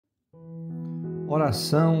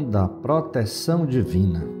Oração da proteção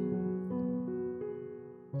divina.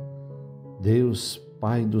 Deus,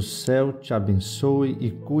 Pai do céu, te abençoe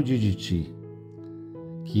e cuide de ti.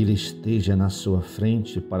 Que Ele esteja na sua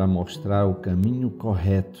frente para mostrar o caminho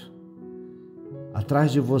correto,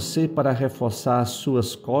 atrás de você para reforçar as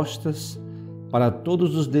suas costas para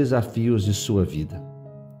todos os desafios de sua vida.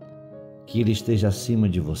 Que Ele esteja acima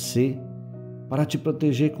de você para te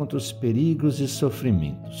proteger contra os perigos e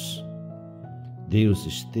sofrimentos. Deus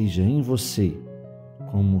esteja em você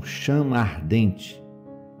como chama ardente,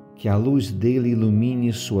 que a luz dele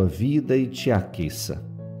ilumine sua vida e te aqueça.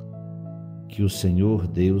 Que o Senhor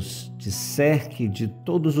Deus te cerque de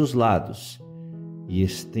todos os lados e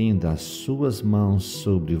estenda as suas mãos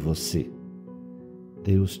sobre você.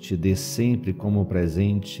 Deus te dê sempre como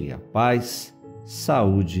presente a paz,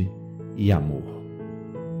 saúde e amor.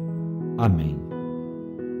 Amém.